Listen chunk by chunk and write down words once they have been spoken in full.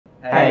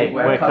Hey,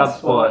 we're Cub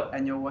Sport.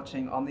 And you're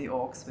watching On the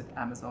Aux with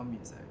Amazon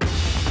Music.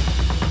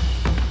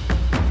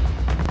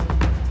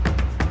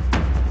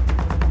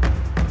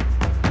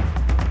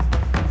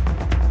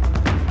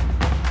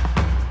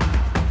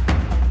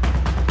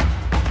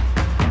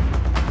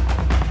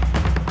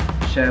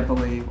 Cher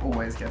Believe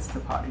always gets the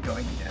party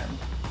going again.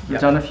 We've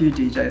done a few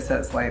DJ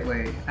sets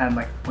lately, and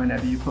like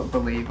whenever you put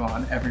Believe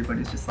on,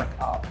 everybody's just like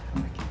up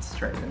and like it's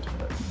straight into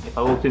it. If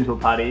I walked into a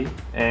party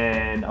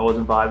and I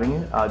wasn't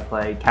vibing it, I'd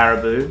play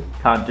Caribou,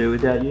 Can't Do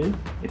Without You.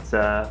 It's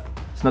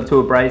not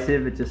too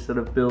abrasive, it just sort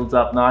of builds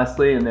up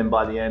nicely, and then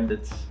by the end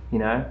it's, you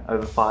know,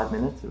 over 5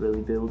 minutes, it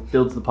really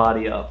builds the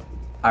party up.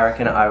 I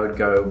reckon I would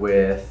go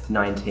with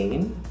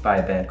 19 by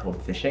a band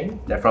called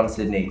Fishing. They're from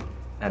Sydney,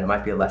 and it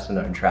might be a lesser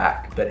known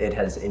track, but it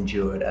has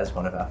endured as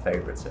one of our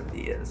favourites over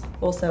the years.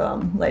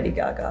 Also, Lady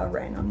Gaga,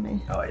 Rain on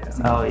Me. Oh yeah.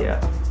 Oh yeah.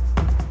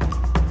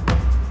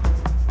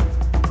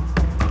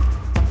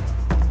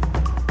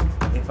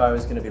 If I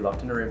was going to be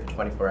locked in a room for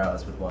 24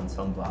 hours with one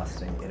song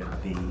blasting, it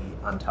would be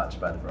Untouched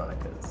by the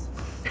Veronicas.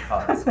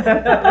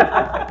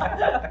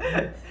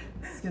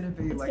 It's gonna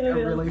be like a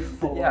really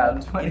full Yeah,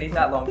 you need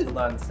that long to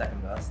learn the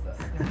second verse though.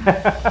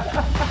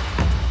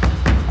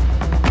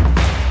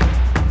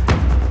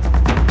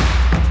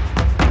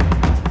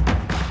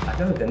 I've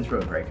never been through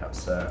a breakup,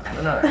 so I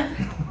don't know.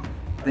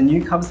 The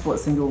new Cub Sport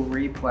single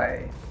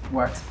Replay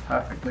works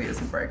perfectly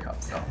as a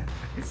breakup song.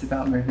 It's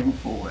about moving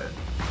forward.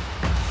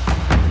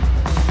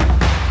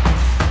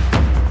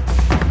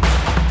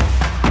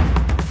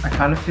 I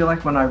kind of feel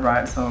like when I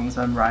write songs,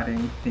 I'm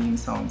writing theme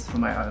songs for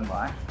my own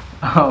life.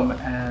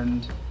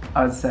 And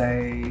I would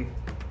say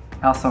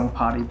our song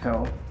Party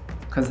Pill,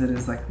 because it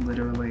is like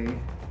literally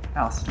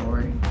our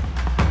story.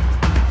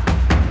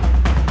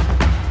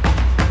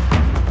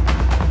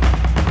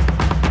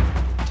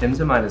 Tim's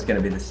and mine is going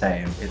to be the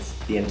same. It's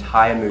the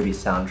entire movie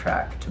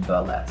soundtrack to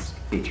Burlesque,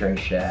 featuring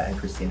Cher and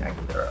Christina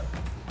Aguilera.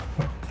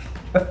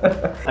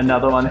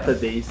 Another one for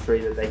these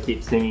three that they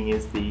keep singing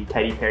is the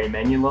Katy Perry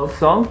Menulog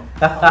song.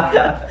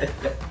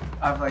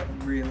 I've like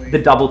really... The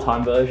double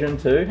time version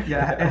too.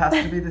 Yeah, it has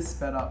to be the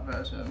sped up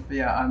version. But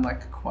yeah, I'm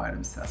like quite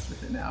obsessed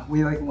with it now.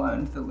 We like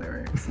learned the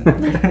lyrics.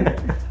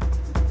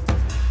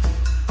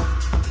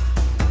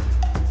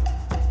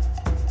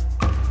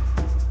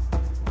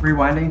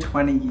 Rewinding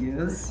 20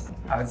 years,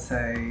 I would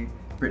say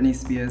Britney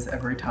Spears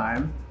Every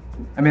Time.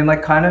 I mean,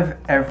 like kind of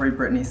every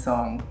Britney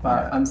song,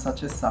 but I'm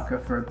such a sucker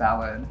for a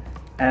ballad.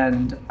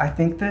 And I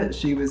think that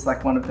she was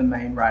like one of the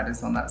main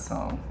writers on that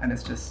song, and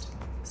it's just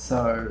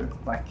so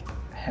like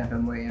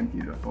heavenly and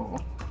beautiful.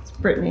 It's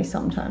Britney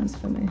sometimes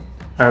for me.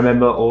 I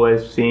remember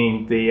always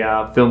seeing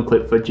the film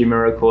clip for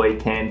Jamiroquai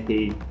Canned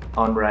Heat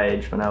on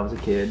Rage when I was a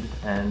kid,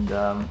 and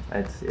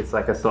it's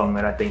like a song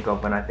that I think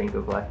of when I think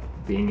of like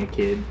being a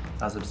kid.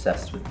 I was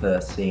obsessed with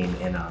the scene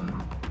in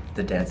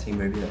the dancing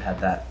movie that had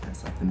that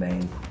as like the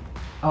main...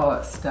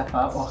 Oh, Step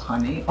Up or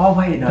Honey? Oh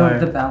wait, No.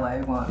 the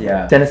ballet one.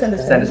 Yeah. Center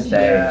Center Stage.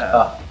 Yeah.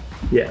 Oh,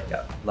 Yeah.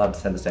 yeah. Loved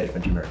Center Stage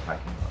when Jamiroquai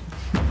came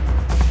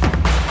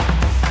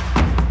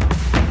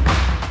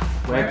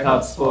on. We're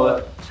Cub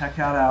Sport. Check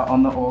out our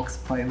On the Aux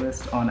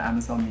playlist on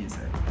Amazon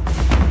Music.